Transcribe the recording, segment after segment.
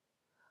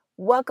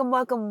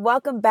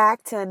Welcome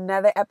back to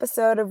another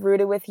episode of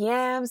Rooted with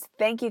Yams.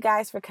 Thank you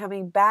guys for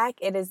coming back.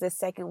 It is the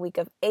second week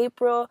of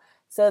April,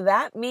 so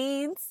that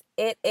means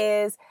it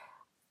is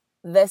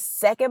the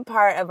second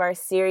part of our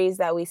series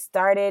that we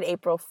started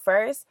April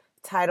 1st,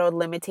 titled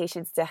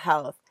Limitations to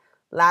Health.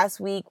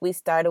 Last week, we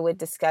started with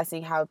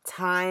discussing how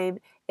time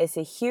is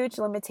a huge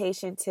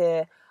limitation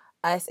to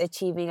us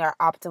achieving our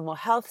optimal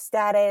health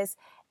status.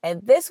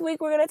 And this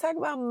week, we're going to talk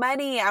about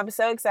money. I'm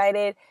so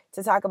excited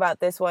to talk about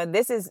this one.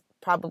 This is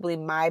probably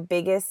my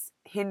biggest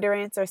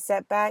hindrance or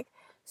setback.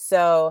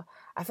 So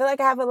I feel like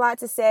I have a lot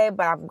to say,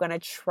 but I'm going to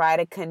try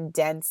to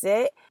condense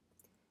it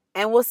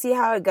and we'll see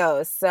how it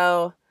goes.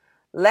 So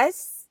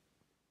let's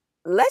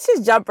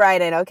just jump right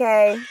in,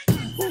 okay?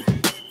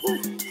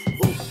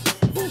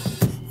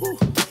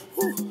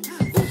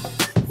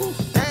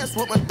 Dance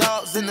with my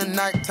dogs in the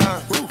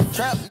nighttime.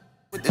 Trap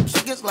with the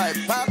chickens like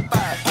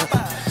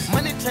Popeye.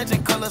 Money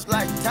changing colors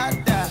like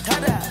tie-dye.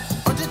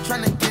 I'm just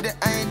trying to get it,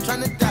 I ain't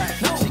trying to die.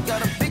 She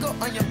got a big ol'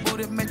 on your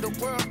booty, make the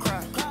world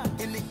cry.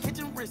 In the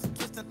kitchen, wrist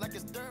twisted like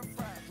it's stir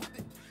fry.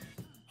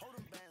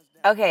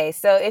 Okay,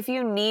 so if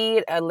you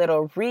need a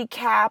little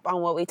recap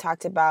on what we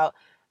talked about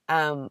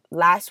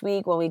last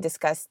week when we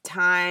discussed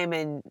time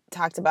and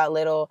talked about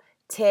little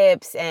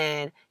tips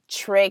and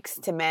tricks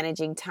to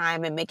managing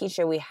time and making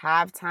sure we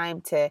have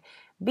time to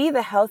be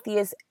the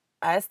healthiest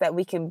us that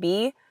we can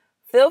be,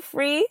 feel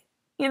free,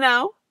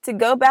 to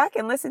go back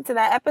and listen to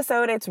that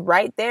episode. It's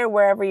right there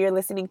wherever you're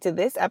listening to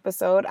this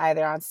episode,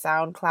 either on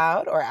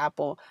SoundCloud or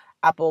Apple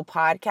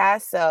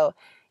Podcasts. So,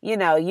 you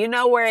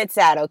know where it's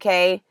at,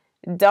 okay?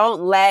 Don't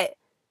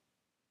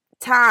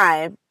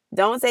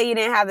say you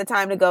didn't have the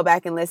time to go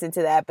back and listen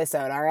to the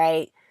episode, all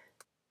right?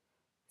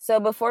 So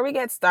before we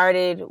get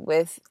started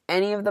with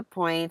any of the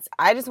points,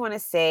 I just want to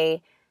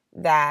say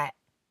that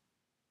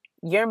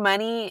your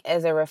money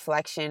is a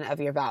reflection of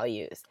your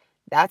values.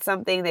 That's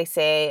something they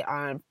say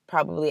on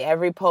probably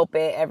every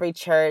pulpit, every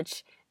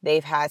church.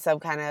 They've had some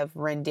kind of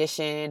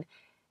rendition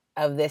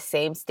of this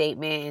same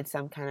statement in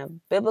some kind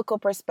of biblical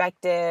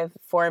perspective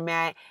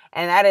format.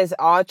 And that is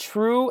all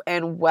true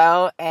and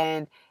well.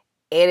 And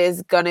it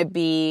is going to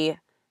be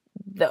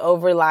the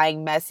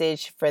overlying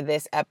message for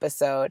this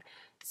episode.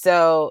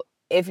 So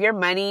if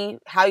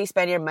how you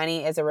spend your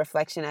money is a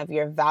reflection of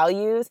your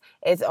values,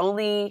 it's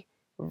only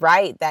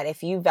right that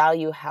if you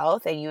value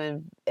health and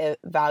you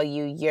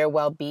value your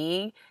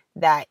well-being,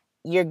 that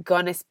you're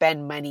going to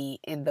spend money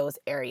in those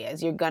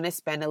areas. You're going to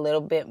spend a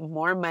little bit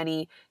more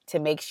money to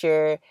make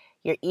sure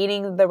you're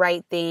eating the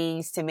right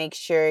things, to make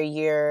sure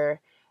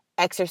you're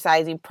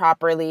exercising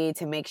properly,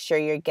 to make sure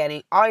you're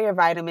getting all your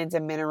vitamins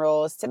and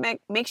minerals, to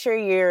make sure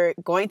you're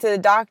going to the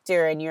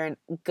doctor and you're in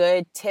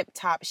good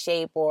tip-top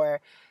shape,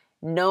 or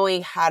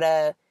knowing how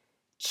to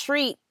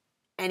treat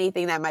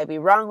anything that might be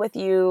wrong with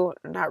you.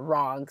 Not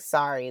wrong,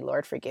 sorry,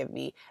 Lord forgive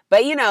me.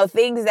 But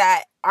things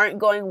that aren't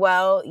going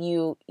well,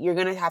 you're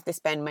going to have to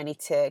spend money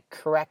to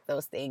correct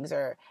those things,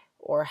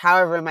 or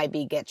however it might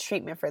be, get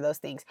treatment for those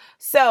things.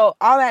 So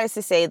all that is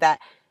to say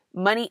that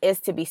money is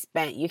to be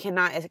spent. You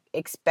cannot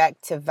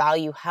expect to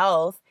value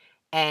health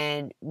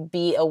and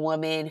be a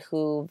woman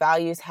who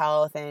values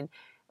health and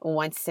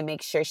wants to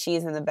make sure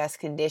she's in the best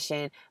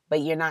condition, but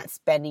you're not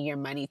spending your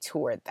money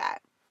toward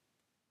that.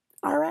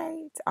 All right.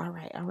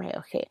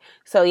 Okay.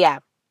 So yeah,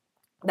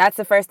 that's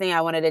the first thing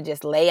I wanted to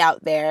just lay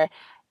out there.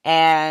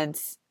 And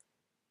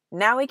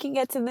now we can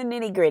get to the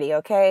nitty gritty,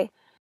 okay?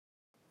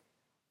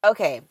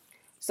 Okay.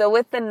 So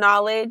with the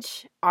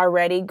knowledge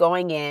already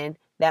going in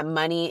that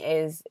money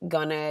is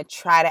going to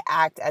try to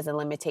act as a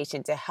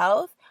limitation to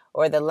health,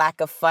 or the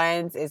lack of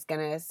funds is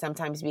going to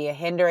sometimes be a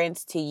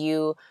hindrance to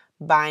you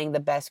buying the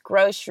best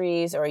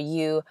groceries or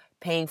you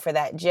paying for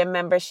that gym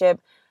membership,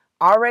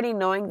 already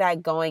knowing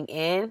that going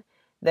in,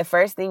 the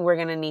first thing we're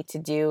going to need to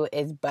do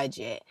is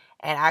budget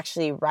and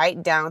actually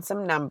write down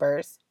some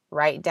numbers,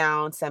 write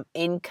down some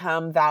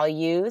income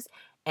values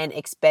and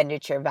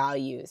expenditure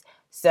values.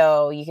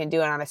 So you can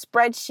do it on a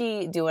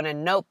spreadsheet, do it in a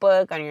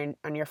notebook,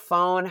 on your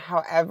phone,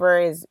 however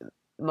is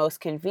most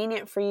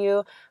convenient for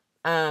you.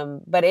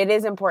 But it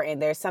is important.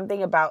 There's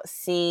something about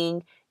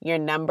seeing your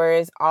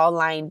numbers all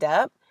lined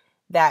up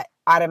that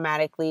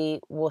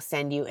automatically will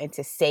send you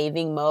into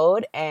saving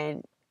mode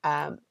and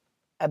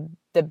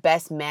the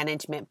best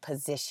management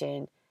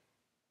position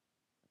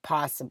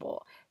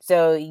possible.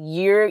 So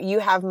you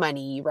have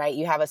money, right?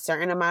 You have a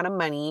certain amount of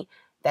money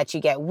that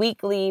you get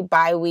weekly,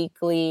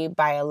 bi-weekly,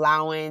 by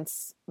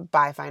allowance,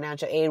 by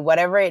financial aid,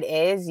 whatever it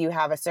is. You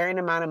have a certain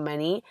amount of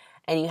money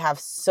and you have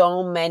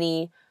so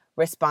many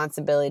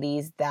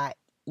responsibilities that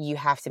you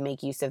have to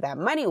make use of that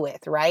money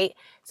with, right?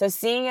 So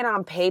seeing it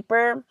on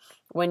paper,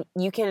 when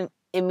you can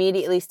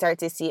immediately start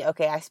to see,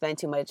 okay, I spend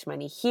too much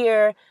money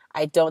here,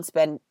 I don't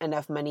spend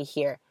enough money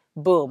here.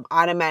 Boom,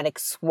 automatic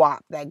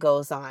swap that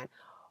goes on.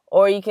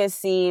 Or you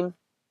can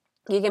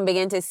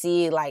begin to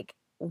see like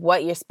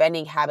what your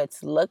spending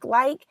habits look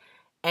like.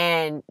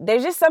 And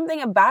there's just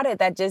something about it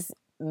that just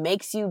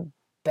makes you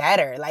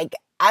better. Like,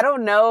 I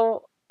don't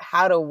know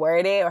how to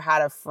word it or how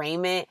to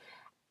frame it.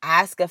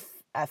 Ask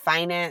a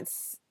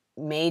finance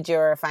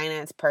major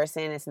finance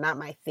person. It's not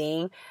my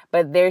thing,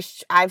 but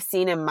I've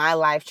seen in my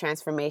life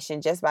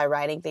transformation just by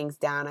writing things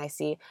down.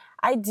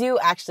 I do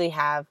actually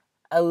have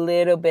a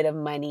little bit of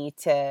money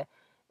to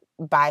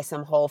buy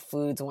some Whole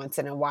Foods once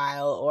in a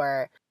while,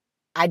 or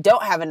I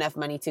don't have enough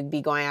money to be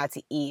going out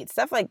to eat,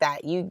 stuff like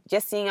that. You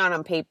just seeing it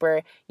on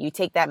paper, you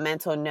take that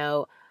mental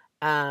note,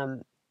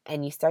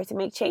 and you start to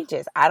make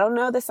changes. I don't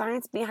know the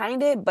science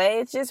behind it, but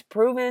it's just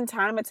proven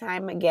time and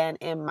time again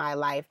in my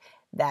life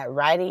that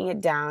writing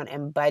it down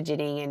and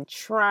budgeting and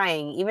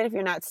trying, even if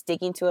you're not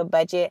sticking to a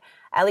budget,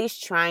 at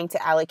least trying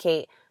to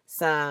allocate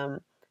some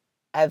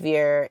of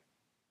your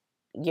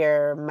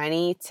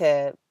money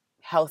to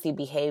healthy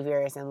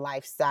behaviors and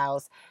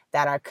lifestyles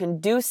that are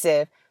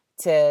conducive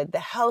to the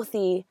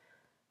healthy,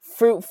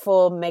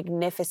 fruitful,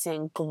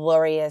 magnificent,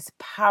 glorious,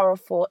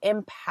 powerful,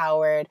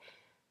 empowered,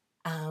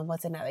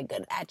 what's another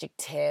good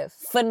adjective?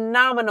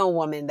 Phenomenal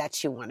woman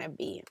that you want to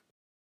be.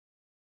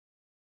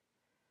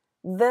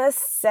 The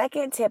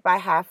second tip I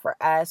have for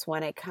us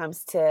when it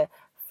comes to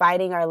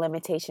fighting our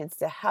limitations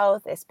to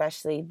health,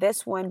 especially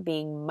this one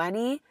being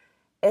money,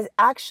 is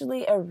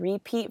actually a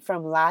repeat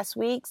from last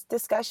week's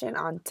discussion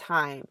on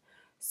time.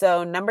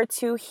 So number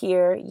 2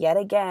 here, yet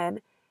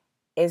again,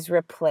 is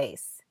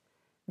replace.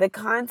 The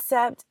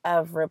concept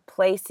of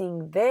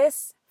replacing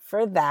this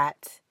for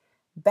that,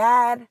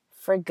 bad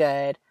for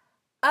good,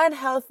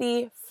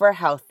 unhealthy for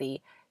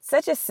healthy.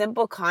 Such a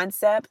simple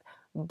concept,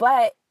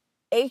 but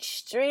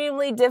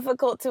extremely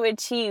difficult to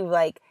achieve.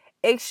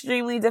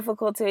 Extremely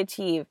difficult to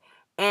achieve.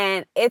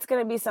 And it's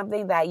going to be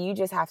something that you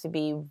just have to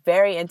be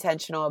very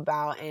intentional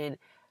about and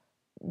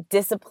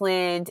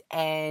disciplined,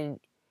 and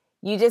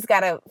you just got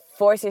to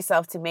force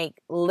yourself to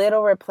make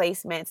little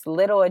replacements,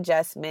 little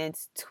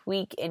adjustments,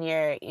 tweak in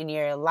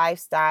your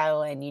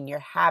lifestyle and in your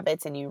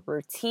habits and your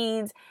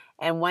routines.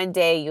 And one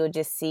day you'll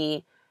just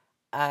see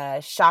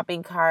a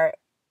shopping cart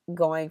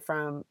going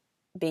from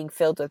being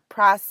filled with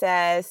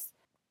processed,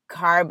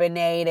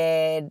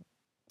 carbonated,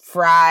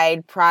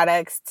 fried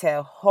products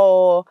to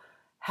whole,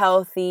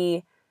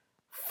 healthy,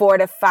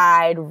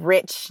 fortified,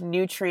 rich,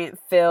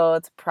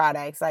 nutrient-filled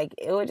products.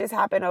 It would just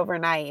happen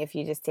overnight if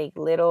you just take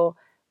little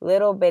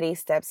bitty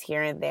steps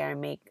here and there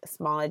and make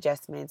small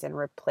adjustments and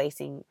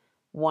replacing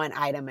one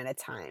item at a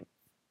time.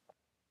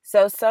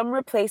 So some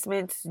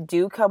replacements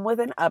do come with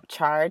an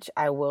upcharge.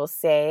 I will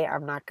say,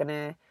 I'm not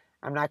gonna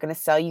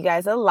sell you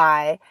guys a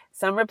lie.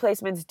 Some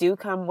replacements do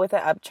come with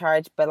an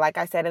upcharge, but like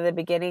I said in the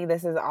beginning,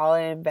 this is all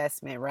an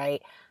investment,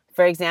 right?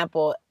 For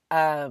example,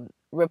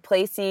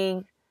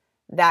 replacing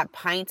that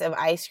pint of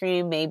ice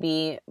cream,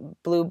 maybe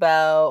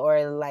Bluebell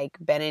or like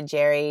Ben and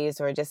Jerry's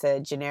or just a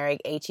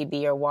generic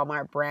H-E-B or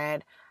Walmart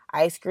brand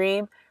ice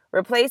cream,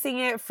 replacing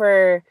it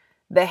for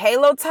the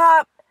Halo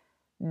Top,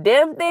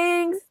 them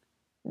things,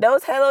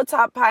 those Halo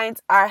Top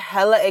pints are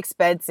hella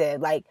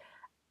expensive.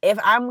 If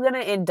I'm going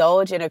to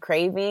indulge in a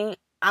craving,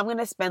 I'm going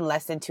to spend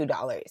less than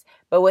 $2.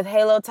 But with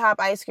Halo Top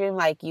ice cream,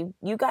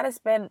 you got to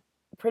spend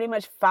pretty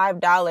much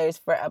 $5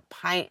 for a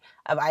pint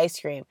of ice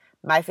cream.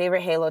 My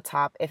favorite Halo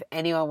Top, if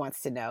anyone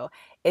wants to know,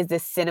 is the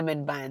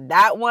cinnamon bun.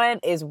 That one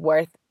is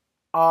worth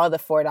all the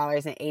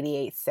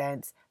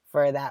 $4.88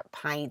 for that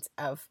pint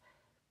of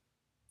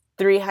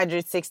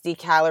 360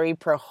 calorie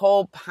per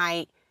whole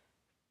pint.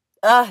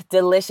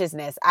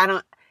 Deliciousness.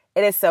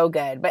 It is so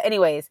good. But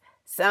anyways,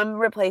 some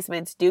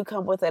replacements do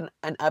come with an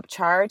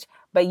upcharge,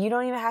 but you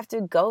don't even have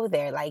to go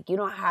there. You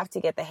don't have to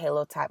get the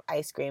Halo Top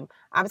ice cream.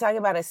 I'm talking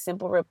about a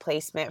simple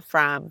replacement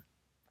from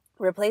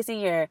replacing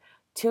your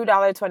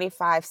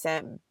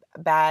 $2.25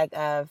 bag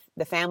of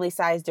the family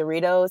size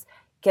Doritos.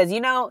 Because,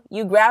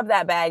 you grab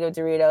that bag of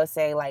Doritos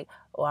saying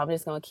I'm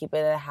just going to keep it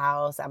in the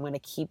house. I'm going to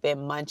keep it,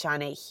 munch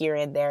on it here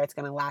and there. It's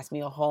going to last me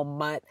a whole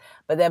month.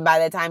 But then by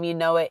the time you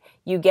know it,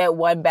 you get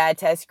one bad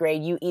test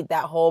grade. You eat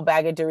that whole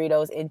bag of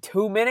Doritos in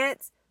 2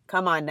 minutes.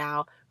 Come on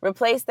now.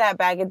 Replace that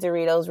bag of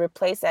Doritos.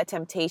 Replace that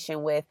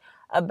temptation with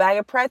a bag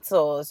of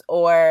pretzels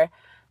or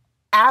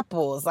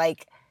apples.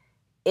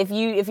 If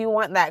you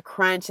want that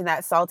crunch and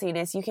that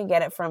saltiness, you can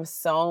get it from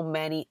so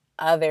many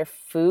other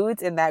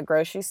foods in that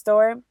grocery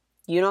store.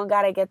 You don't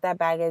got to get that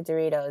bag of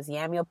Doritos.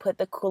 Yamio, put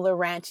the Cooler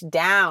Ranch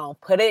down.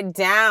 Put it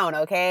down,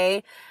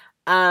 okay?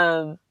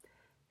 So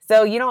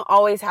you don't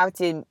always have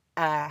to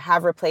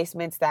have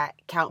replacements that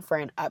count for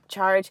an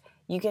upcharge.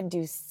 You can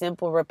do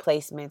simple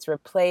replacements.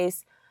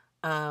 Replace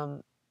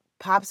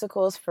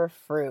popsicles for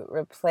fruit.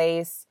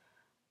 Replace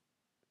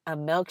a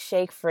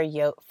milkshake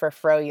for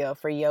froyo,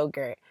 for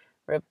yogurt.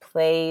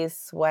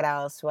 Replace what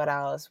else?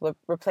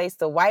 Replace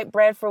the white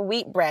bread for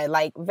wheat bread.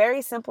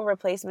 Very simple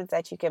replacements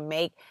that you can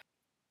make.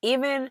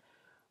 Even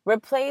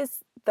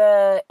replace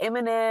the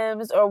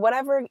M&Ms or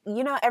whatever.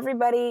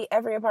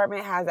 Every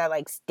apartment has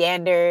that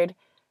standard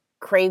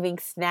craving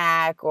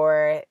snack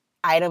or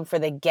item for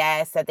the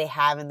guests that they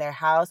have in their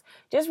house.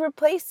 Just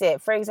replace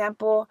it. For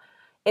example,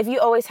 if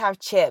you always have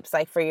chips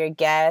for your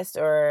guests,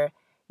 or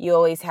you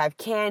always have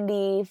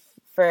candy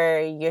for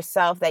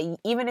yourself, that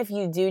even if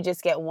you do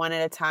just get one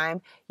at a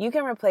time, you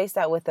can replace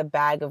that with a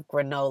bag of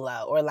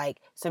granola or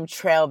some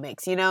trail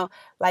mix.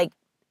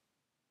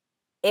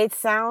 it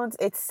sounds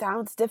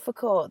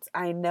difficult.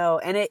 I know.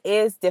 And it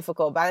is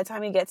difficult. By the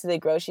time you get to the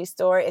grocery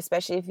store,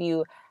 especially if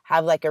you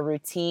have like a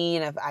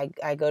routine of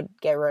I go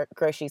get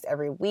groceries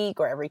every week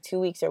or every 2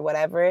 weeks or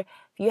whatever. If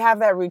you have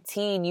that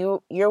routine,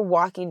 you're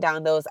walking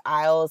down those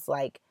aisles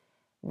like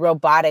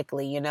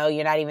robotically,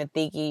 you're not even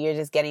thinking, you're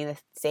just getting the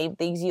same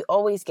things you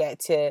always get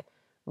to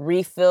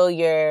refill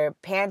your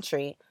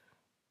pantry.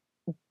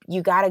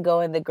 You got to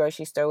go in the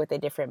grocery store with a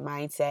different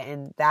mindset,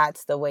 and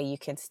that's the way you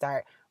can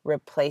start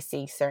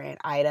replacing certain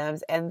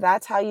items, and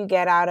that's how you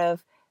get out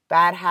of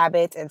bad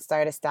habits and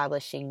start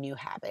establishing new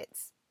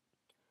habits.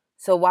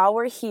 So while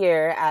we're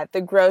here at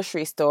the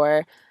grocery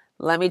store,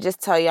 let me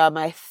just tell y'all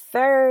my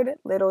third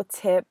little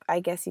tip, I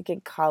guess you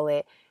can call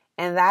it,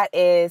 and that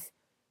is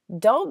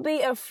don't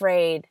be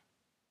afraid.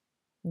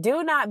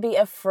 Do not be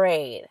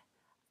afraid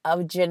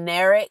of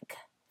generic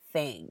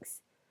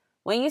things.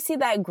 When you see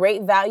that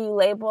great value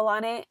label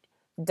on it,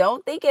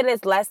 don't think it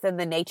is less than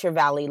the Nature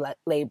Valley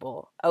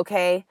label,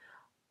 okay?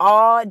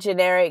 All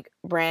generic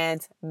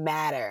brands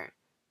matter.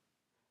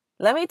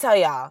 Let me tell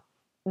y'all,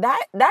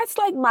 that's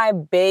like my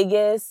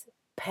biggest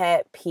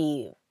pet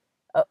peeve.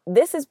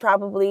 This is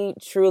probably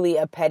truly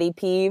a petty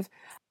peeve.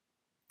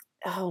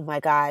 Oh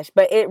my gosh,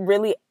 but it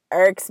really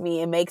irks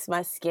me. It makes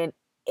my skin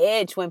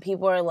itch when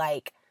people are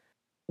like,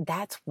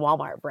 that's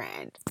Walmart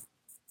brand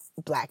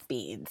black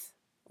beans.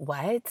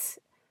 What?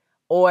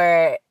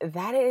 Or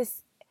that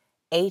is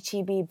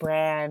HEB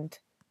brand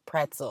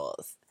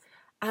pretzels.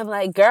 I'm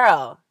like,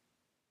 girl,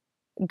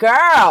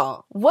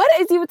 what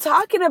is you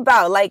talking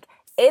about? Like,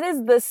 it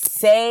is the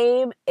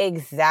same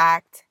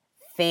exact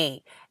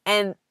thing.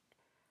 And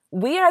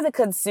we are the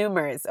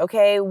consumers,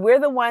 okay? We're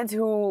the ones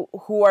who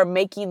are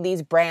making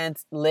these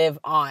brands live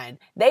on.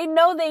 They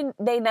know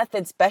they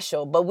nothing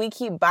special, but we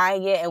keep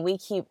buying it and we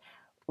keep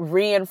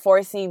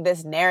reinforcing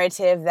this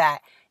narrative that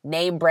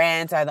name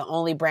brands are the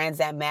only brands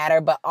that matter,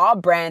 but all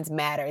brands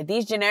matter.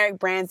 These generic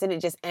brands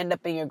didn't just end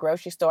up in your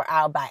grocery store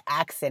aisle by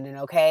accident,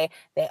 okay?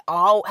 They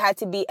all had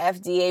to be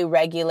FDA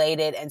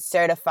regulated and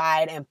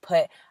certified and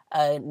put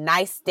a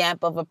nice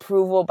stamp of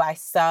approval by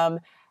some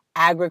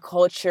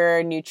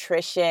agriculture,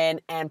 nutrition,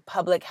 and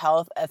public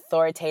health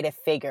authoritative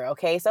figure,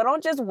 okay? So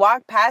don't just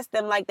walk past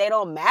them like they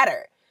don't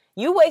matter.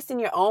 You wasting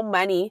your own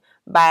money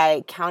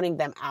by counting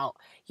them out.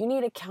 You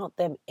need to count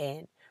them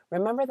in.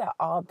 Remember that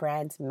all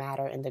brands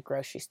matter in the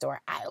grocery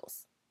store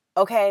aisles,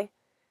 okay?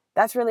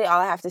 That's really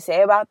all I have to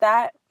say about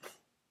that.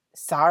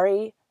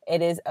 Sorry,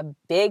 it is a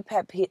big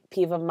pet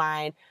peeve of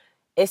mine,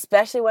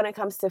 especially when it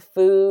comes to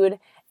food.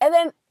 And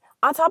then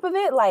on top of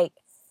it, like,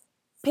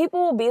 people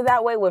will be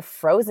that way with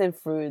frozen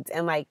foods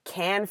and like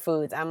canned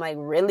foods. I'm like,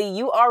 really?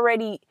 You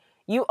already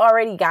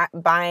got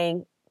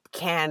buying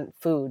canned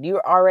food.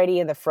 You're already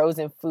in the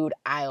frozen food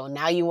aisle.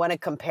 Now you want to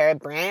compare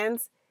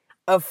brands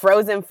of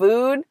frozen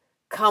food?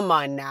 Come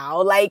on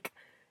now. Like,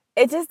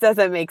 it just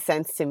doesn't make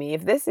sense to me.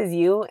 If this is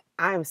you,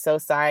 I'm so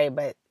sorry,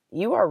 but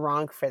you are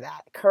wrong for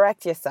that.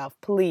 Correct yourself,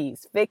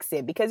 please. Fix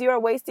it, because you are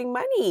wasting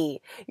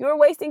money. You are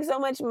wasting so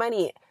much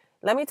money.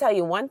 Let me tell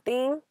you one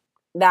thing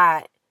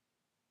that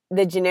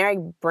the generic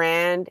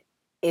brand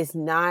is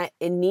not,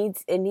 it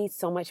needs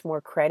so much more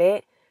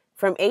credit.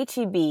 From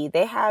HEB,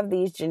 they have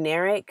these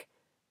generic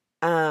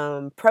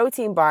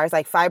protein bars,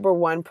 like Fiber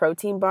One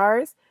protein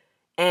bars.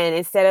 And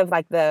instead of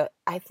like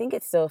I think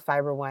it's still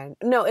Fiber One.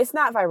 No, it's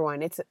not Fiber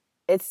One. It's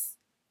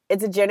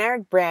a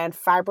generic brand,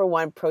 Fiber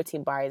One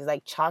protein bars,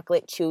 like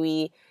chocolate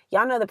chewy.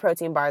 Y'all know the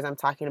protein bars I'm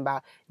talking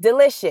about.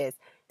 Delicious.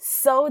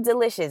 So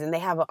delicious. And they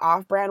have an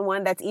off-brand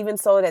one that's even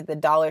sold at the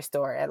dollar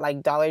store, at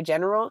like Dollar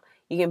General.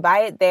 You can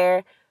buy it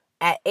there.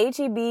 At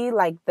HEB,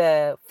 like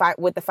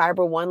with the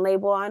Fiber One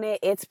label on it,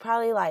 it's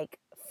probably like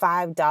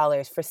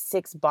 $5 for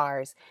 6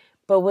 bars.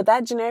 But with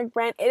that generic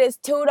brand, it is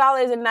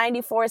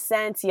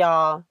 $2.94,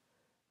 y'all.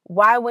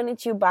 Why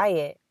wouldn't you buy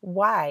it?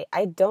 Why?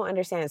 I don't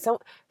understand.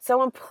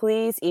 Someone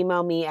please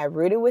email me at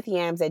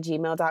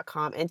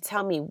rootedwithyams@gmail.com and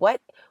tell me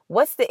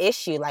what's the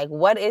issue? Like,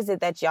 what is it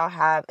that y'all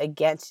have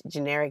against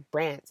generic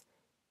brands?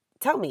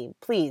 Tell me,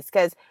 please,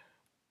 because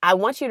I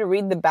want you to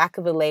read the back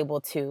of the label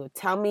too.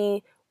 Tell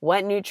me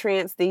what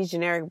nutrients these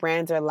generic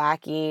brands are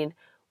lacking,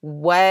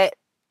 what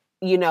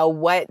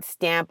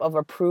stamp of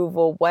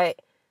approval, what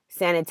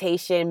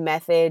sanitation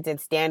methods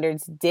and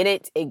standards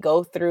didn't it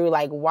go through?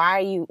 Like,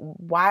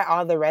 why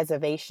all the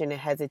reservation and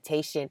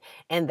hesitation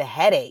and the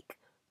headache?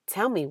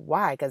 Tell me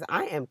why, because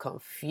I am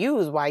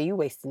confused why you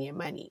wasting your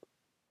money.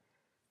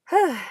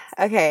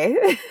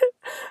 Okay.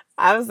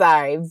 I'm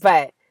sorry,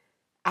 but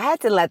I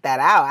had to let that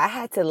out. I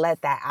had to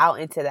let that out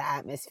into the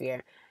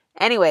atmosphere.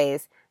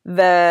 Anyways,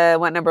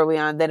 what number are we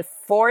on? The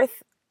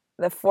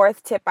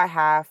fourth tip I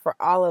have for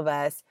all of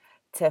us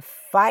to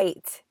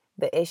fight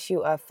the issue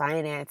of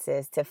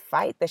finances, to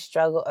fight the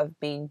struggle of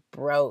being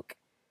broke.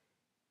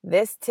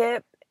 This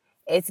tip,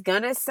 it's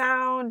gonna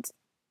sound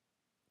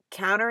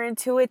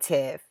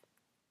counterintuitive.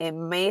 It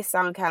may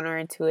sound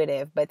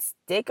counterintuitive, but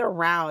stick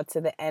around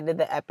to the end of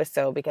the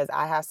episode because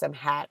I have some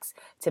hacks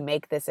to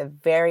make this a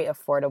very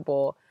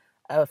affordable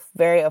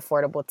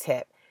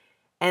tip.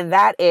 And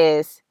that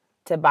is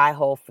to buy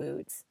whole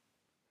foods.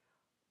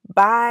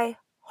 Buy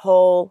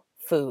whole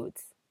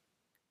foods.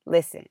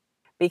 Listen,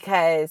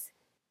 because,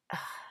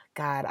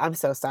 God, I'm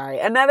so sorry.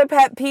 Another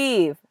pet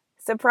peeve.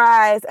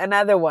 Surprise,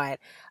 another one.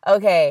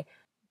 Okay,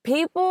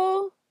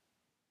 people,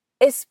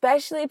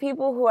 especially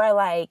people who are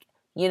like,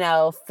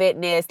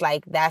 fitness,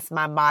 like that's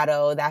my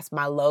motto, that's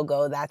my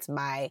logo, that's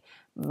my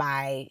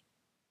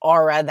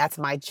aura, that's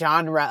my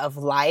genre of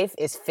life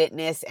is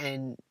fitness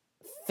and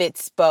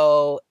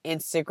Fitspo,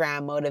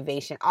 Instagram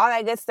motivation, all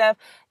that good stuff.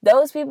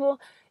 Those people,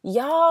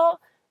 y'all,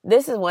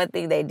 this is one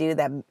thing they do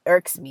that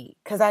irks me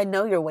because I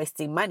know you're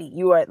wasting money.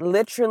 You are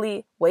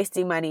literally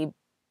wasting money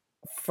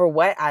for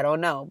what? I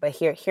don't know. But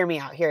hear me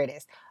out. Here it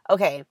is.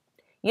 Okay.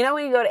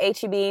 When you go to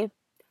HEB,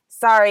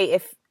 sorry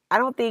if I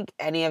don't think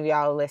any of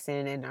y'all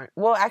listen and aren't.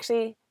 Well,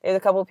 actually, there's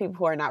a couple of people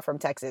who are not from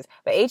Texas.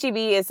 But HEB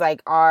is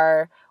like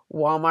our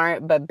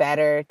Walmart, but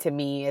better to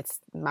me. It's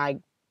my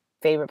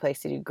favorite place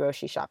to do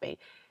grocery shopping.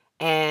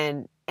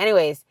 And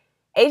anyways,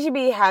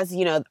 HEB has,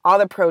 all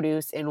the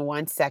produce in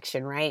one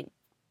section, right?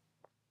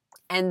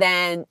 And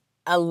then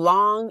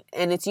and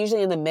it's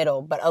usually in the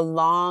middle, but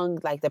along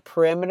like the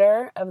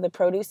perimeter of the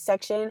produce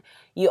section,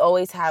 you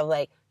always have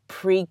like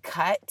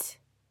pre-cut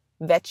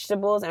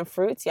vegetables and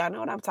fruits. Y'all know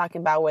what I'm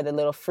talking about, where the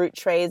little fruit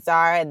trays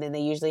are, and then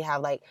they usually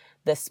have like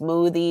the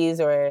smoothies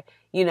or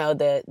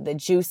the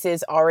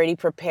juices already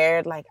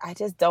prepared. Like I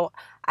don't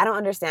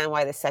understand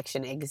why this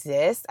section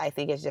exists. I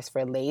think it's just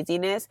for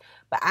laziness,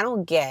 but I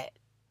don't get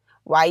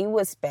why you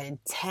would spend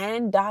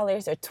 $10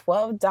 or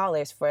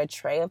 $12 for a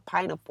tray of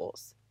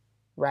pineapples,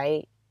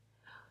 right?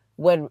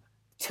 When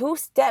 2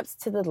 steps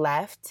to the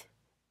left,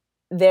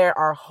 there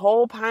are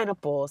whole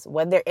pineapples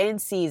when they're in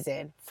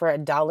season for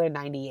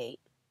 $1.98.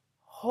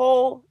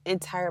 Whole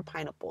entire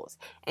pineapples.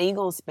 And you're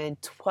going to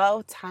spend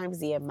 12 times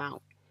the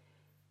amount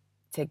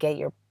to get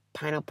your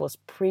pineapples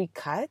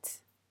pre-cut?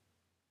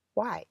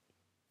 Why?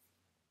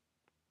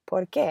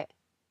 ¿Por qué?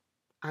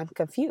 I'm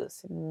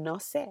confused. No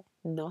sé.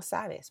 No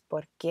sabes.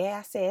 ¿Por qué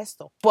hace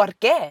esto? ¿Por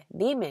qué?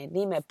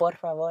 Dime, por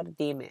favor,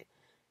 dime.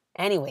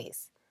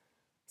 Anyways,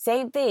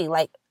 same thing.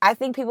 Like, I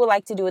think people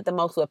like to do it the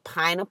most with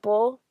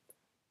pineapple,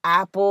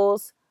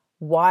 apples,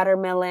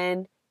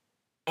 watermelon,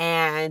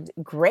 and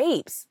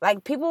grapes.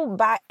 Like people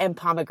buy, and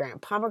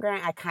pomegranate.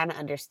 Pomegranate, I kind of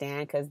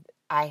understand because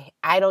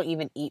I don't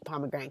even eat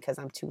pomegranate because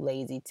I'm too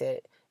lazy to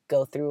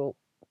go through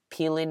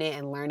peeling it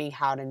and learning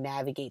how to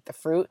navigate the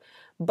fruit.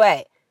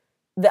 But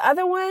the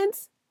other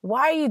ones,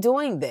 why are you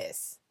doing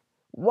this?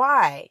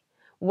 Why?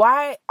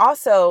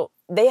 Also,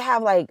 they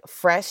have like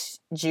fresh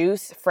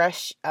juice,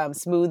 fresh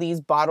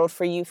smoothies bottled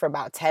for you for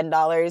about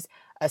 $10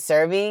 a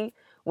serving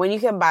when you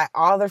can buy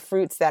all the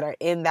fruits that are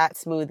in that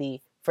smoothie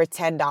for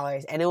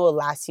 $10 and it will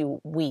last you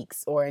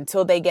weeks or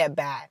until they get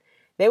bad.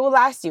 They will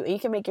last you and you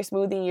can make your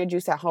smoothie and your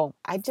juice at home.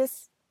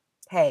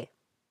 Hey,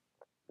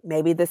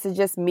 maybe this is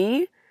just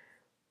me,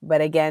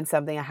 but again,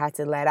 something I had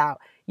to let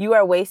out. You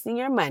are wasting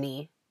your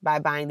money by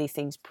buying these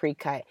things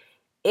pre-cut.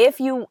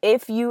 If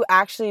you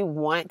actually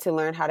want to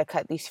learn how to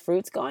cut these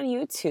fruits, go on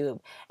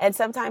YouTube. And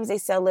sometimes they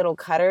sell little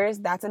cutters.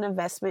 That's an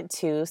investment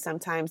too.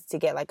 Sometimes to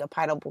get like a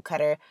pineapple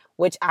cutter,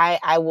 which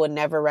I would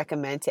never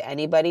recommend to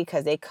anybody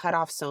because they cut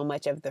off so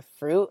much of the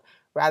fruit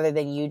rather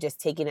than you just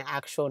taking an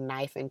actual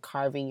knife and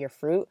carving your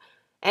fruit.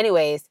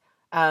 Anyways,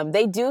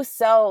 they do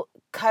sell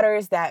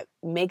cutters that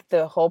make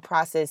the whole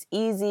process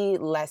easy,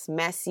 less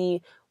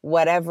messy,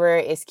 whatever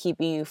is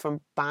keeping you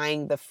from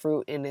buying the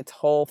fruit in its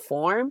whole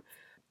form.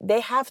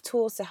 They have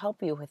tools to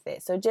help you with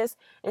it. So just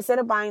instead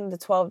of buying the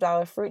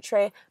 $12 fruit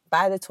tray,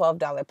 buy the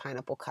 $12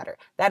 pineapple cutter.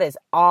 That is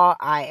all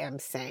I am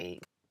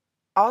saying.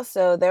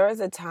 Also, there was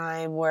a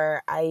time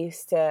where I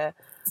used to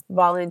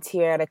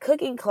volunteer at a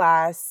cooking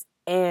class,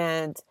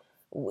 and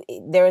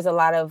there was a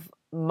lot of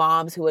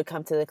moms who would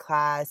come to the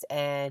class,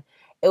 and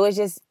it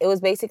was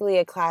basically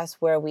a class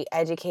where we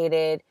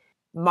educated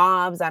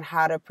moms on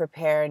how to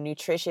prepare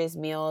nutritious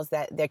meals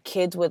that their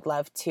kids would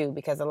love too,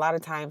 because a lot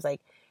of times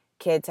like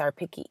kids are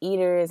picky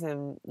eaters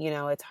and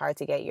it's hard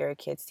to get your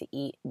kids to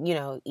eat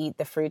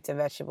the fruits and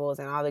vegetables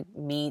and all the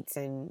meats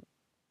and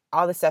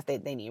all the stuff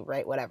that they need,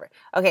 right? Whatever.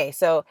 Okay,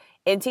 so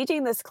in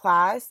teaching this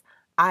class,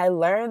 I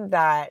learned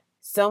that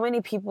so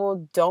many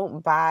people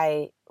don't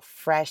buy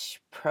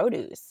fresh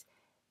produce.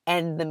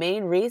 And the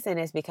main reason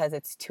is because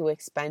it's too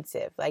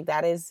expensive. Like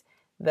that is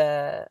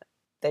the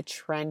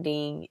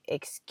trending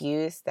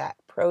excuse, that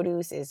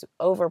produce is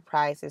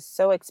overpriced, is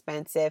so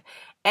expensive.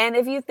 And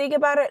if you think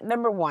about it,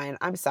 number one,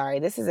 I'm sorry,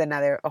 this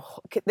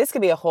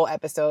could be a whole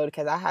episode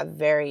because I'm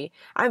very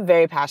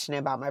passionate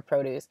about my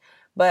produce.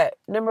 But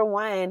number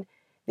one,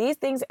 these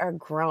things are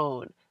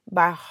grown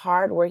by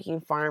hardworking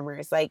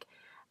farmers. Like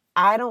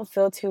I don't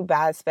feel too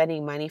bad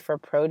spending money for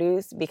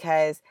produce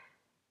because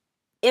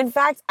in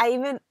fact,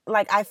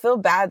 I feel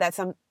bad that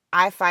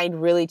I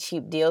find really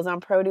cheap deals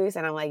on produce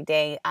and I'm like,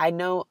 dang, I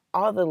know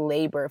all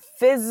the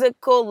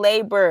physical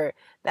labor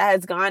that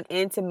has gone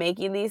into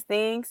making these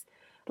things.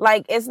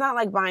 Like, it's not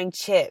like buying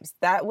chips.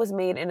 That was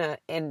made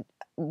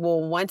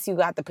once you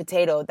got the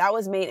potato, that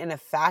was made in a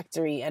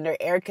factory under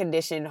air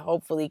conditioned,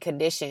 hopefully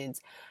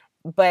conditions.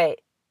 But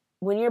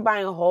when you're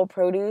buying a whole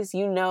produce,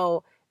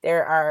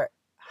 there are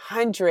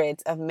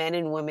hundreds of men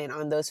and women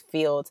on those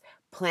fields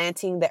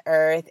planting the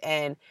earth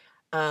and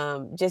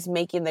just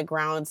making the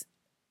grounds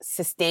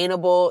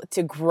sustainable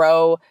to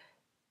grow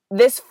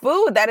this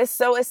food that is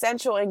so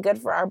essential and good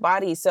for our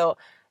bodies. So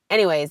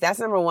anyways, that's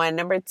number one.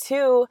 Number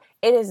two,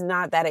 it is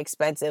not that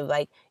expensive.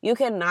 Like, you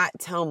cannot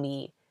tell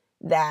me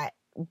that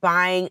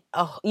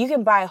you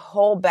can buy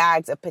whole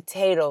bags of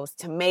potatoes,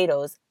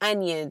 tomatoes,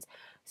 onions,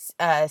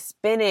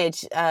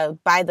 spinach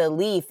by the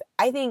leaf.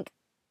 I think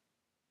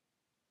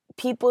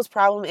people's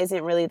problem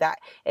isn't really that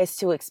it's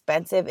too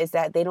expensive. It's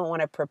that they don't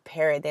want to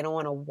prepare it. They don't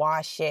want to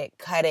wash it,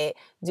 cut it,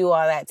 do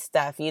all that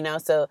stuff,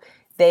 so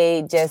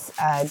they just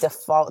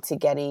default to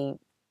getting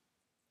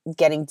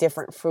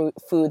different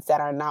foods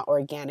that are not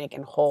organic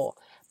and whole.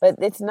 But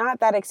it's not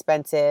that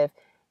expensive.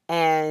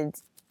 And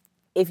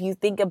if you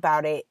think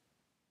about it,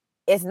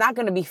 it's not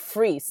going to be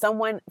free.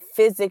 Someone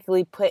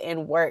physically put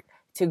in work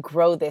to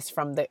grow this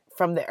from the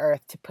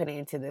earth to put it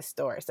into this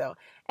store. So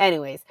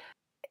anyways,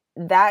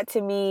 that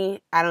to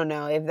me, I don't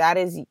know if that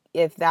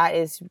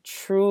is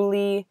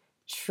truly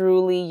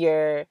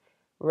your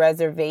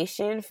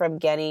reservation from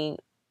getting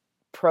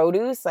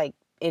produce, like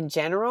in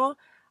general,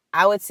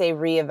 I would say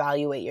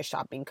reevaluate your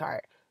shopping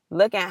cart.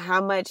 Look at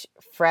how much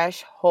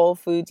fresh whole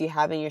foods you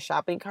have in your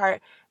shopping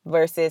cart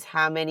versus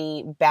how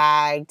many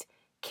bagged,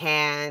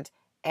 canned,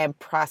 and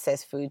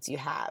processed foods you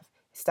have.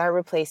 Start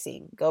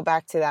replacing. Go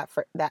back to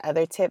that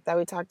other tip that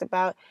we talked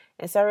about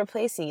and start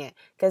replacing it,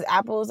 because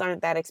apples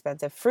aren't that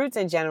expensive. Fruits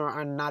in general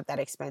are not that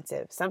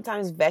expensive.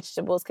 Sometimes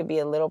vegetables could be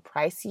a little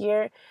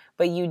pricier,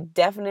 but you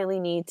definitely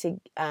need to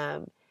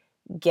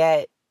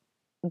get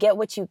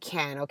what you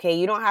can, okay?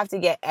 You don't have to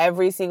get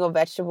every single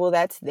vegetable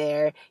that's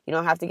there. You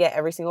don't have to get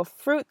every single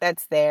fruit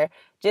that's there.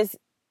 Just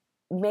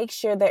make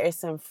sure there is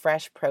some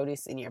fresh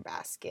produce in your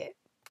basket.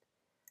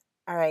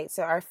 All right,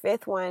 so our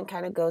fifth one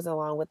kind of goes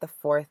along with the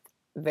fourth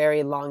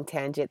very long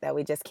tangent that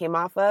we just came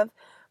off of,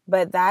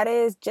 but that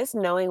is just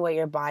knowing what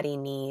your body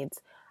needs.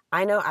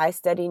 I know I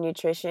study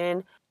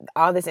nutrition.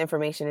 All this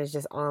information is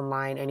just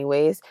online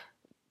anyways.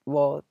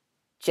 Well,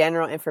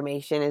 general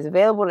information is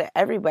available to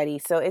everybody,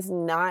 so it's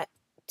not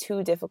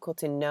too difficult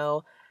to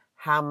know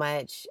how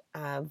much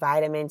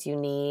vitamins you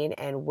need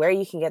and where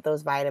you can get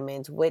those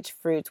vitamins, which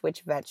fruits,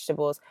 which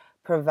vegetables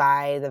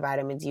provide the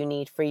vitamins you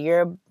need for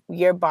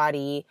your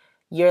body,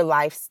 your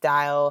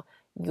lifestyle,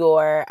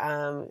 your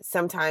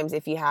sometimes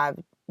if you have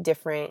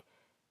different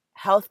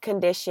health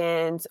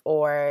conditions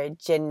or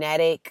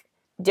genetic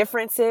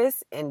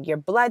differences in your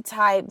blood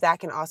type, that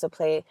can also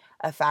play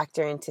a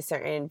factor into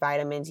certain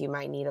vitamins you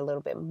might need a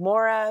little bit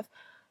more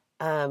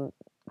of.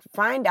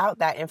 Find out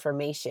that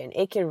information.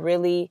 It can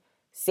really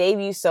save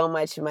you so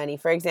much money.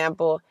 For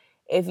example,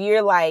 if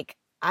you're like,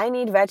 I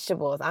need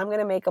vegetables, I'm going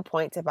to make a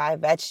point to buy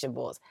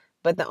vegetables,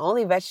 but the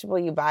only vegetable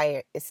you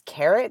buy is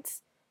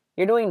carrots,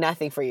 you're doing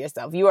nothing for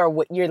yourself. You're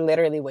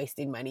literally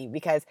wasting money,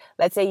 because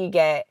let's say you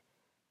get,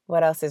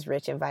 what else is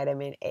rich in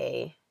vitamin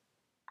A?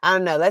 I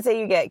don't know. Let's say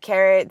you get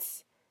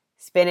carrots,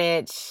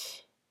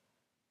 spinach,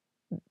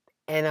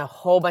 and a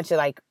whole bunch of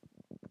like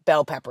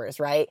bell peppers,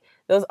 right?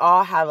 Those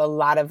all have a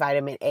lot of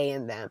vitamin A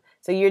in them.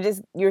 So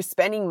you're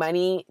spending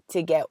money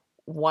to get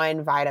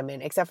one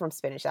vitamin, except from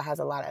spinach that has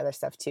a lot of other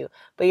stuff too.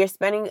 But you're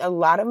spending a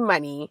lot of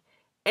money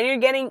and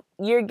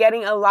you're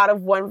getting a lot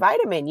of one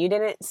vitamin. You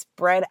didn't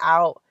spread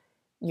out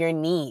your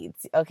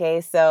needs.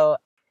 Okay? So,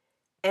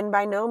 and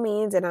by no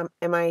means am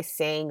I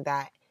saying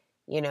that,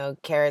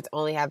 carrots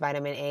only have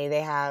vitamin A.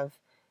 They have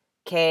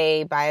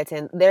K,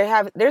 biotin.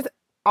 There's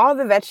all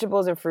the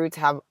vegetables and fruits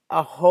have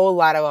a whole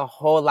lot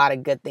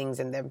of good things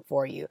in them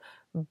for you.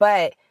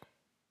 But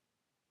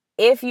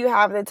if you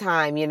have the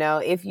time,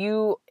 if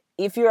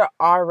you're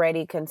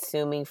already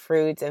consuming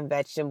fruits and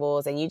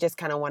vegetables and you just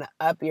kind of want to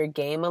up your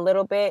game a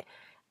little bit,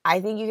 I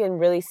think you can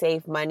really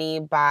save money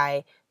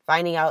by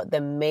finding out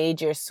the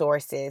major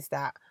sources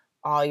that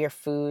all your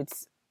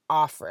foods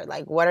offer.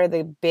 Like, what are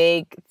the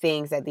big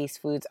things that these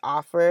foods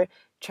offer?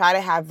 Try to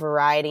have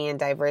variety and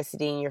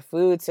diversity in your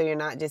food so you're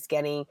not just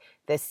getting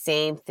the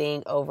same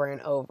thing over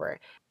and over.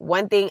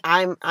 One thing,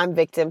 I'm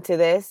victim to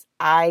this.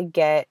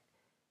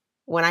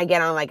 When I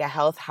get on like a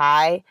health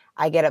high,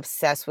 I get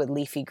obsessed with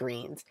leafy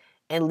greens.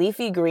 And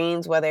leafy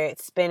greens, whether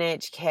it's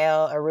spinach,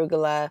 kale,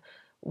 arugula,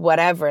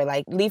 whatever,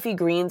 like leafy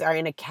greens are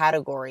in a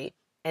category.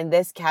 And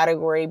this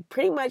category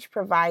pretty much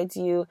provides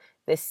you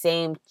the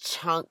same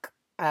chunk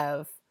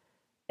of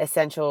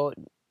essential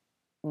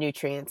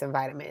nutrients and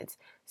vitamins.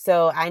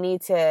 So I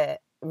need to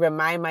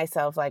remind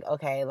myself, like,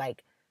 okay,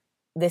 like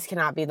this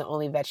cannot be the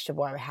only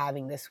vegetable I'm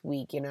having this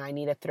week. I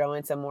need to throw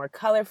in some more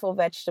colorful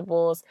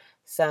vegetables,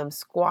 some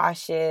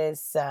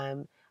squashes,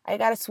 I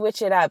got to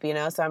switch it up,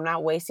 so I'm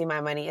not wasting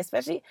my money,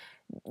 especially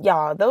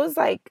y'all, those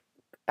like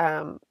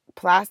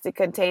plastic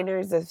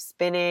containers of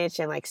spinach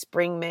and like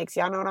spring mix.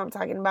 Y'all know what I'm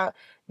talking about?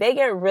 They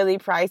get really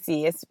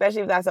pricey,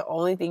 especially if that's the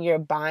only thing you're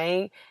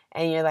buying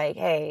and you're like,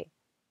 hey,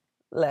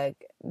 look,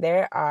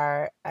 there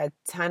are a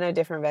ton of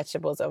different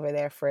vegetables over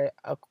there for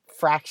a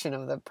fraction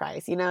of the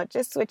price.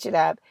 Just switch it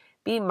up.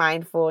 Be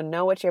mindful.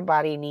 Know what your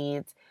body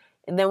needs.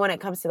 And then when it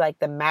comes to like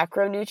the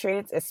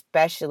macronutrients,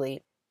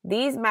 especially,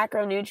 these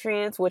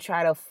macronutrients will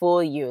try to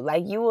fool you.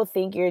 Like you will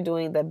think you're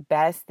doing the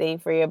best thing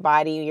for your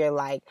body. You're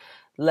like,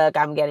 look,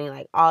 I'm getting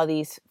like all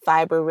these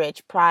fiber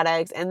rich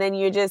products. And then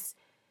you just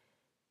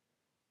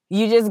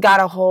got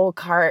a whole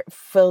cart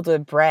filled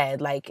with bread.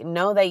 Like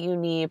know that you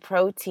need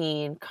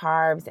protein,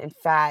 carbs, and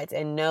fats,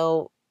 and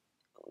know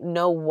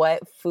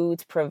what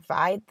foods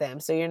provide them.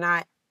 So you're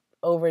not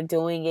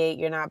overdoing it.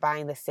 You're not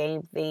buying the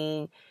same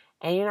thing,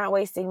 and you're not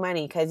wasting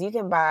money, because you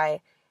can buy,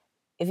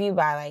 if you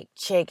buy like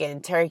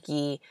chicken,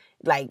 turkey,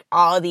 like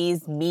all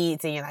these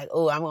meats, and you're like,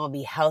 oh, I'm going to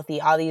be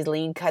healthy, all these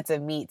lean cuts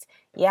of meats.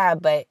 Yeah,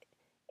 but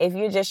if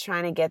you're just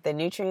trying to get the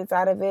nutrients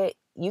out of it,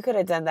 you could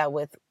have done that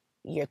with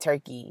your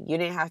turkey. You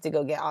didn't have to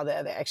go get all the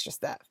other extra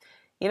stuff.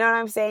 You know what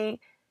I'm saying?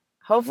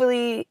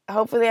 Hopefully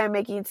I'm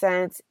making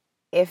sense.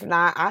 If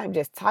not, I'm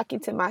just talking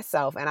to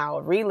myself, and I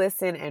will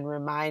re-listen and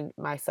remind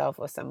myself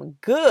of some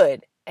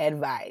good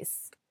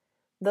advice.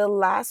 The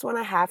last one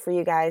I have for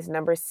you guys,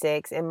 number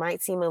 6, it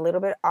might seem a little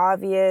bit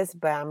obvious,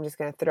 but I'm just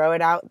going to throw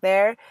it out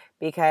there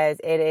because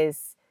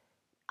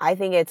I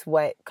think it's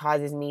what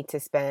causes me to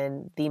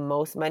spend the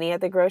most money at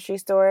the grocery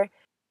store,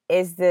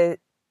 is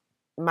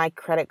my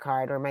credit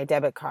card or my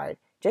debit card.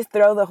 Just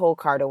throw the whole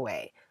card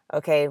away.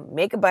 Okay,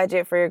 make a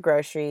budget for your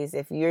groceries.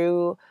 If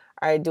you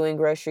are doing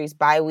groceries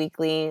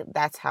bi-weekly,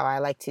 that's how I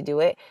like to do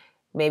it.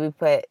 Maybe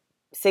put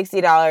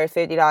 $60,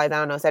 $50, I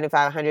don't know,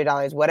 $75,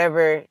 $100,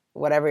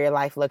 whatever your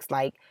life looks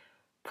like.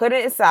 Put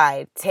it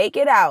aside, take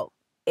it out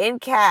in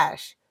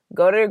cash.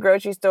 Go to the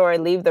grocery store,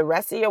 leave the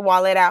rest of your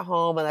wallet at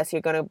home unless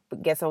you're going to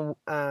get some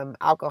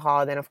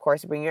alcohol. Then, of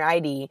course, bring your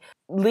ID.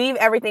 Leave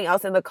everything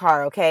else in the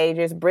car, okay?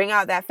 Just bring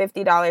out that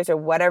 $50 or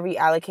whatever you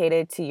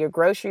allocated to your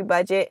grocery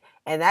budget,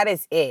 and that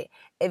is it.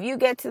 If you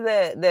get to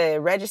the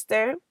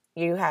register,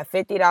 you have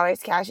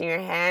 $50 cash in your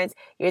hands,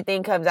 your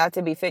thing comes out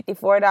to be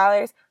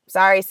 $54.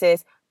 Sorry,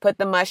 sis, put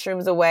the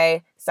mushrooms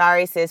away.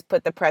 Sorry, sis,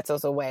 put the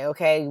pretzels away,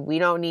 okay?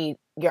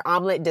 Your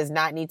omelet does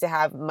not need to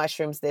have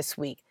mushrooms this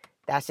week.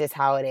 That's just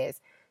how it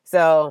is.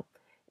 So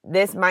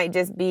this might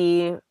just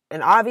be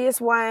an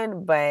obvious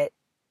one, but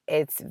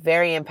it's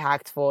very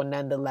impactful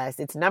nonetheless.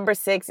 It's number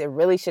 6. It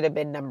really should have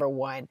been number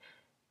 1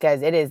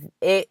 because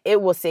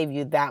it will save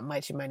you that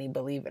much money,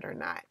 believe it or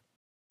not.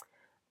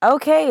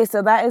 Okay,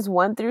 so that is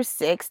 1 through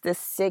 6, the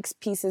 6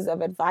 pieces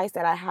of advice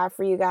that I have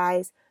for you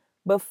guys.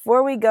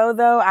 Before we go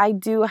though, I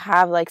do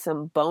have like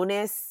some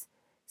bonus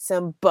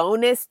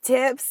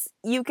tips,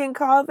 you can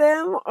call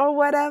them, or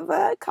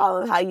whatever. Call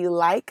them how you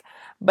like.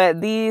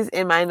 But these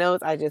in my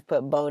notes, I just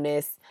put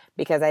bonus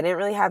because I didn't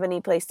really have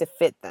any place to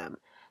fit them.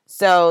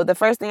 So the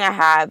first thing I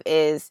have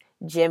is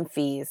gym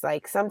fees.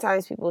 Like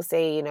sometimes people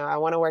say, I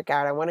want to work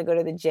out. I want to go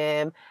to the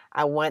gym.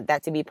 I want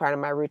that to be part of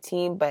my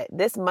routine. But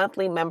this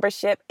monthly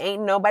membership,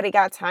 ain't nobody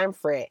got time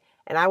for it.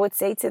 And I would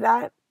say to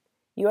that,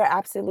 you are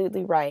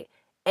absolutely right.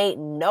 Ain't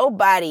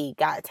nobody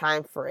got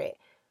time for it.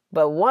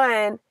 But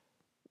one,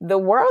 the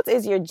world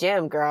is your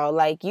gym, girl.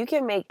 Like you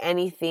can make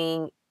any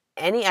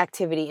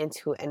activity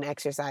into an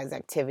exercise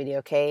activity,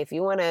 okay? If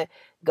you want to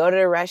go to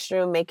the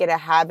restroom, make it a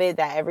habit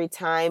that every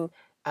time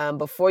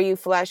before you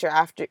flush or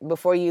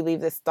before you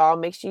leave the stall,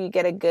 make sure you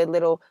get a good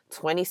little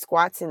 20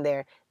 squats in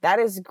there. That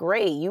is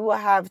great. You will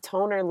have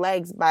toner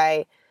legs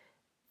by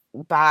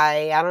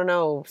I don't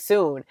know,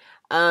 soon.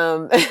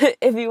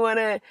 If you want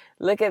to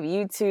look up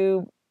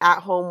YouTube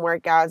at-home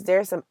workouts, there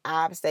are some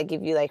apps that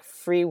give you like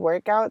free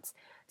workouts.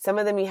 Some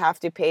of them you have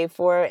to pay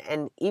for,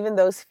 and even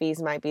those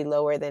fees might be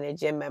lower than a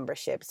gym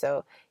membership.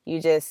 So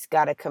you just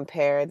got to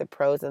compare the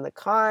pros and the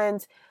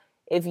cons.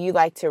 If you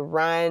like to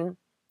run.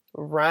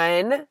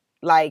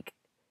 Like,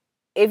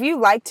 if you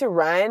like to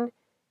run,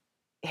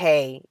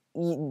 hey,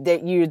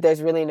 there's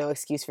really no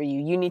excuse for you.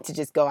 You need to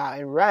just go out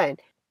and run.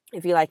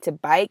 If you like to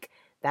bike,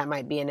 that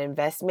might be an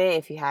investment.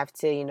 If you have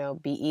to,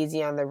 be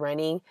easy on the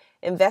running,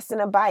 invest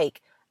in a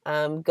bike.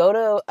 Go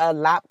to a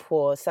lap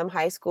pool. Some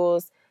high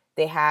schools,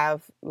 they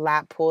have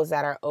lap pools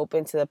that are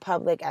open to the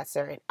public at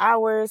certain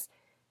hours.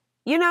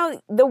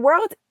 The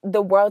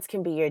world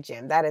can be your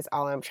gym. That is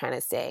all I'm trying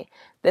to say.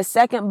 The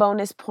second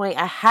bonus point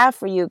I have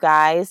for you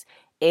guys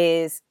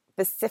is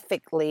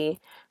specifically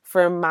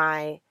for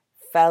my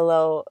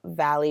fellow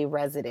Valley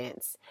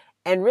residents.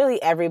 And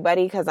really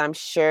everybody, because I'm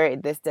sure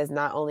this does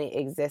not only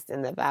exist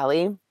in the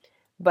Valley,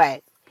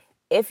 but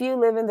if you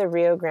live in the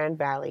Rio Grande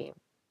Valley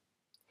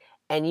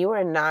and you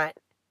are not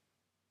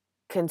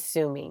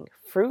consuming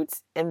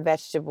fruits and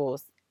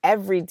vegetables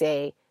every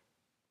day,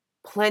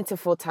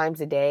 plentiful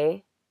times a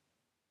day,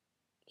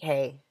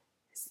 hey,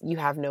 you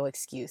have no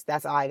excuse.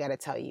 That's all I got to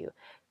tell you.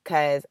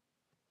 Because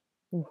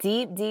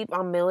deep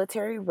on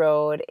Military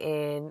Road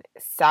in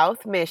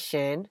South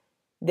Mission,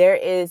 there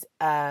is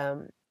a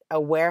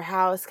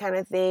warehouse kind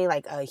of thing,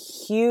 like a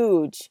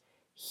huge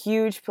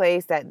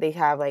place that they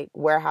have like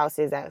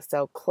warehouses that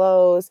sell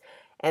clothes,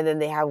 and then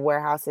they have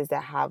warehouses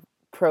that have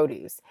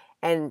produce.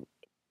 And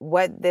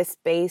what this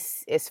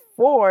space is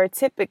for,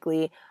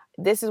 typically,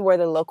 this is where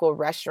the local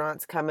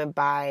restaurants come and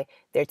buy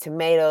their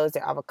tomatoes,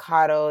 their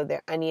avocado,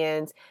 their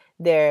onions.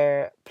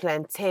 their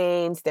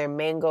plantains, their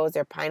mangoes,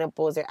 their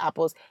pineapples, their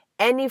apples,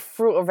 any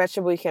fruit or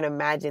vegetable you can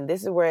imagine.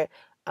 This is where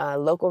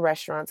local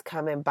restaurants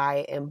come and buy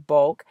it in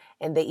bulk,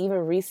 and they even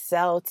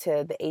resell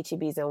to the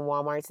H-E-Bs and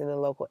Walmarts in the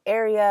local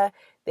area.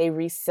 They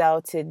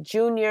resell to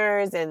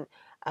juniors and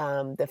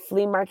the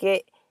flea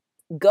market.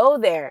 Go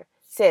there,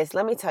 sis.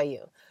 Let me tell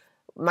you,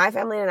 my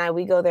family and I,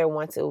 we go there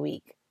once a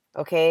week.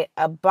 Okay,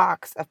 a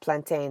box of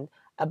plantain,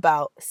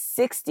 about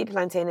 60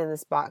 plantain in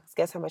this box.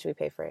 Guess how much we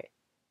pay for it?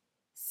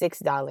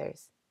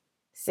 $6.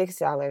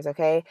 $6,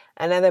 okay?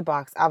 Another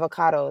box,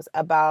 avocados,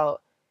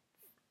 about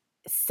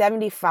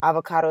 75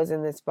 avocados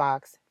in this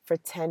box for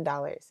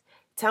 $10.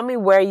 Tell me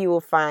where you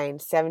will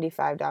find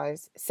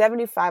 $75,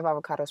 75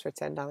 avocados for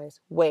 $10.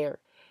 Where?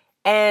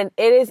 And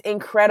it is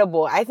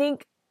incredible. I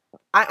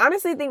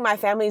honestly think my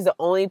family is the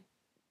only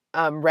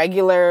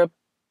regular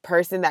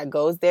person that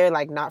goes there,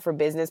 like not for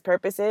business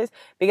purposes,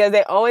 because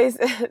they always,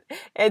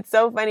 it's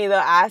so funny, they'll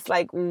ask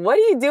like, what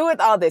do you do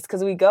with all this?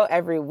 Because we go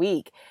every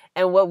week,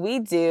 and what we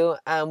do,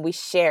 we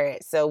share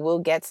it. So we'll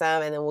get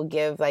some, and then we'll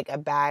give like a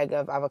bag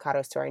of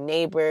avocados to our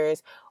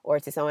neighbors or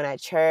to someone at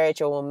church,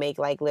 or we'll make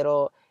like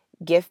little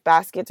gift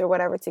baskets or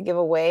whatever to give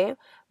away.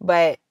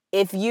 But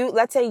if you,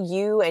 let's say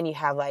you and you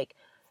have like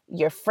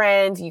your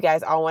friends, you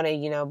guys all want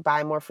to,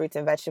 buy more fruits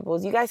and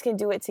vegetables, you guys can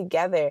do it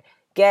together.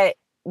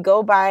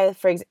 Go buy,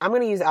 I'm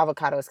going to use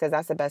avocados because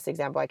that's the best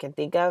example I can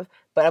think of,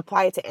 but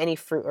apply it to any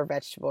fruit or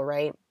vegetable,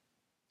 right?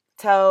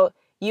 Tell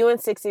you and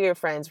 6 of your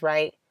friends,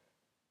 right?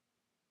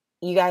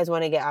 You guys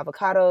want to get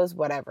avocados,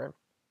 whatever.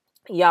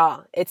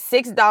 Y'all, it's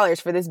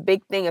 $6 for this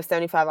big thing of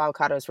 75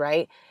 avocados,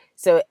 right?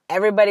 So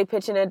everybody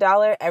pitching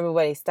 $1,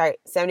 everybody start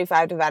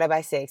 75 divided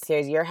by 6.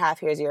 Here's your half,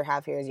 here's your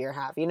half, here's your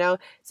half,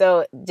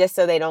 So just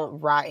so they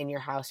don't rot in your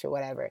house or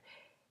whatever.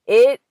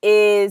 It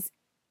is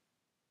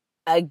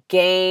a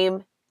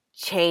game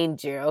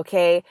changer,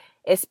 okay?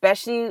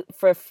 Especially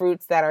for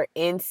fruits that are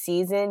in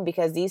season,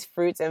 because these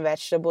fruits and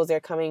vegetables are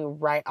coming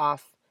right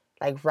off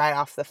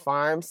the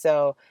farm.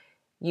 So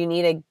you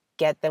need to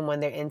get them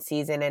when they're in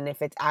season, and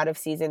if it's out of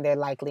season, they're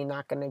likely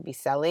not going to be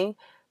selling.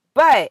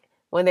 But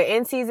when they're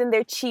in season,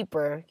 they're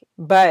cheaper,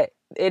 but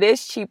it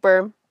is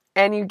cheaper,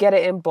 and you get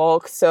it in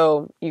bulk,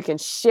 so you can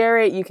share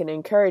it. You can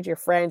encourage your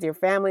friends, your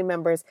family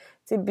members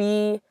to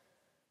be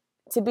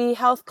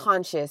health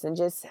conscious and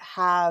just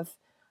have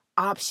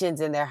options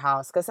in their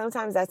house, because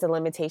sometimes that's a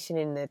limitation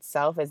in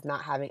itself, is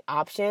not having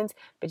options,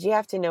 but you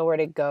have to know where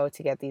to go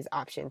to get these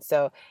options.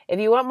 So if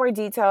you want more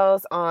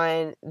details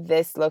on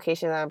this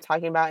location that I'm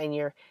talking about and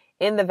you're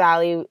in the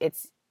valley,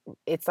 it's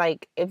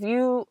like if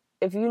you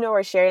know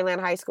where Sharyland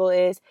High School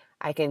is,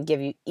 I can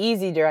give you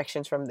easy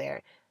directions from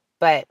there.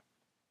 But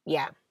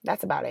yeah,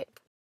 that's about it.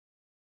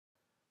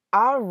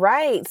 All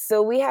right,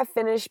 so we have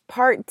finished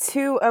part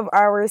 2 of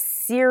our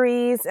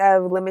series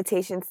of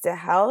limitations to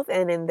health.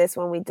 And in this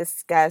one, we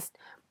discussed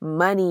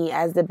money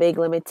as the big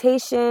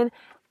limitation.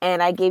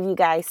 And I gave you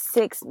guys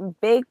 6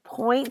 big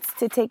points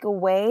to take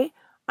away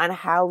on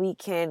how we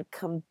can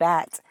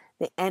combat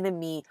the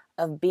enemy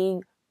of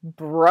being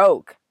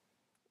broke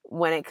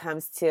when it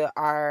comes to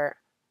our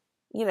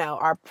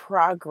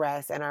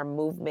progress and our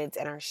movement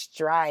and our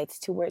strides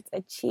towards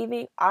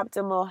achieving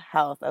optimal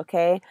health,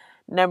 okay?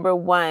 Number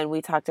 1,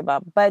 we talked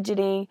about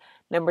budgeting.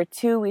 Number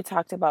 2, we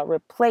talked about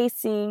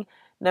replacing.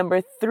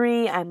 Number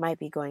 3, I might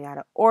be going out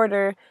of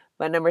order,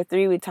 but number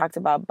 3, we talked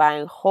about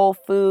buying whole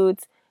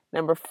foods.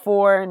 Number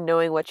 4,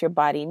 knowing what your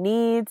body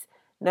needs.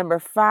 Number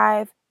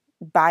 5,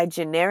 buy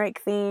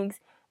generic things.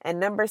 And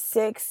number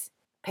 6,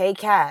 pay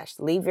cash.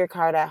 Leave your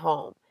card at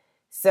home.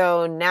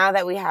 So now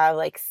that we have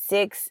like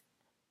 6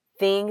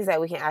 things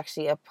that we can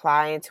actually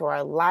apply into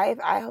our life,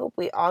 I hope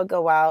we all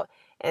go out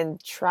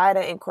and try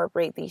to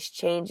incorporate these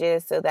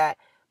changes so that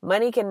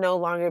money can no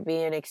longer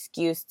be an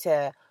excuse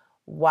to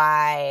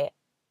why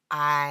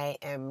I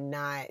am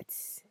not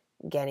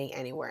getting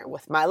anywhere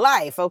with my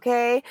life,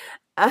 okay?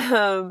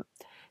 Thank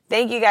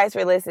you guys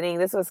for listening.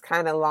 This was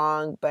kind of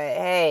long, but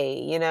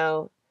hey,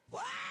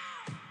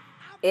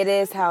 it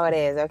is how it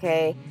is,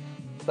 okay?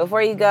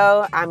 Before you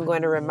go, I'm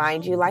going to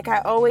remind you, like I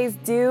always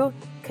do,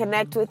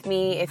 connect with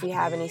me if you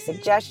have any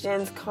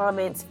suggestions,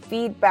 comments,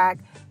 feedback.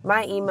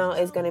 My email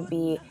is going to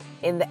be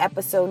in the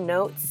episode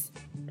notes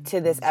to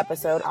this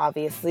episode,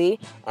 obviously,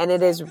 and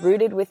it is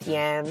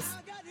rootedwithyams,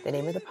 the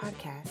name of the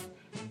podcast,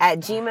 at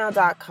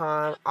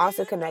gmail.com.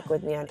 Also connect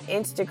with me on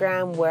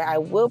Instagram, where I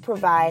will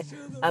provide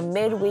a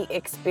midweek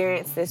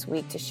experience this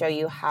week to show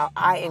you how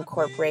I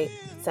incorporate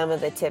some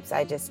of the tips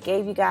I just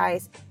gave you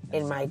guys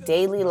in my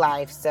daily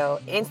life. So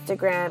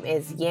Instagram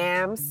is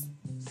yams_and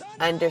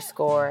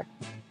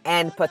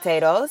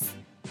potatoes.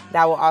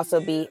 That will also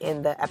be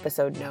in the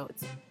episode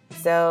notes.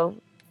 So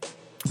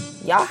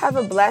y'all have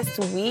a blessed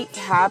week.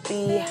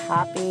 Happy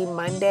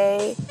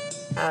Monday.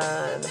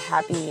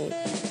 Happy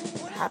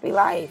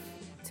life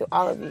to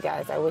all of you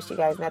guys. I wish you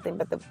guys nothing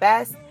but the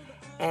best,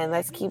 and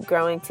let's keep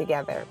growing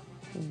together.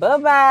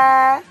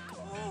 Bye-bye.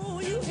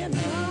 Oh, you can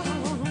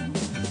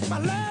my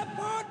love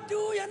won't do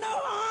you no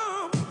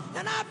harm,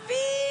 and I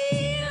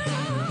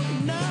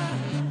feel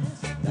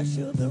nice. That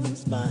sugar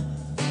is mine.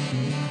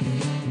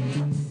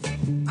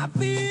 I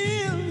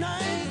feel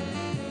nice,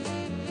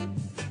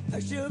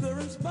 like sugar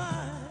and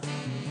spice.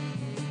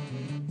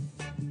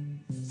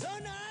 So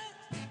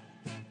nice,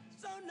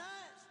 so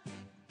nice.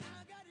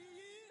 I got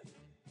you.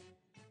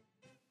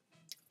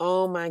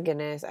 Oh my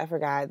goodness, I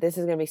forgot. This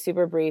is going to be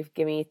super brief.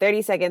 Give me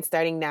 30 seconds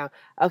starting now.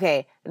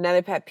 Okay,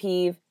 another pet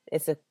peeve.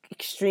 It's an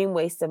extreme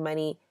waste of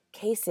money.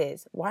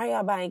 Cases. Why are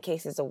y'all buying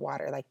cases of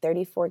water? Like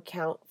 34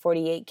 count,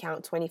 48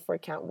 count, 24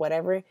 count,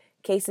 whatever.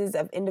 Cases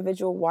of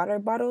individual water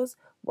bottles.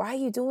 Why are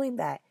you doing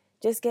that?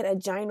 Just get a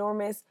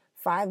ginormous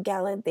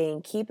 5-gallon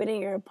thing. Keep it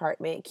in your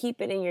apartment.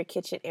 Keep it in your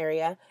kitchen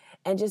area.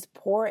 And just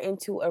pour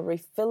into a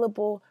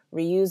refillable,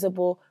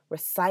 reusable,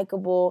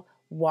 recyclable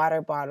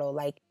water bottle.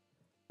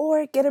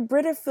 Or get a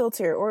Brita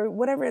filter or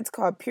whatever it's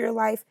called, Pure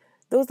Life.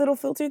 Those little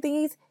filter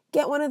thingies.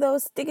 Get one of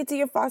those. Stick it to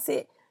your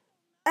faucet.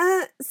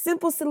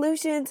 Simple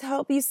solutions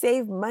help you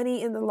save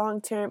money in the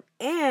long term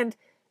and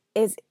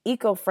is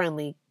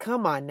eco-friendly.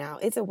 Come on now.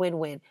 It's a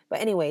win-win.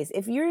 But anyways,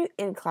 if you're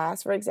in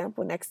class, for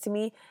example, next to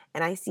me,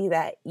 and I see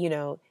that,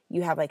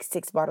 you have like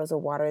 6 bottles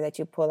of water that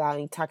you pull out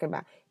and you're talking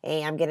about,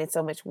 hey, I'm getting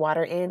so much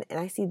water in, and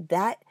I see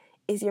that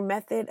is your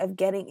method of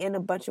getting in a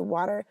bunch of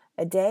water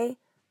a day,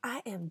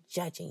 I am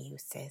judging you,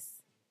 sis.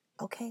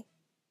 Okay?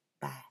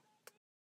 Bye.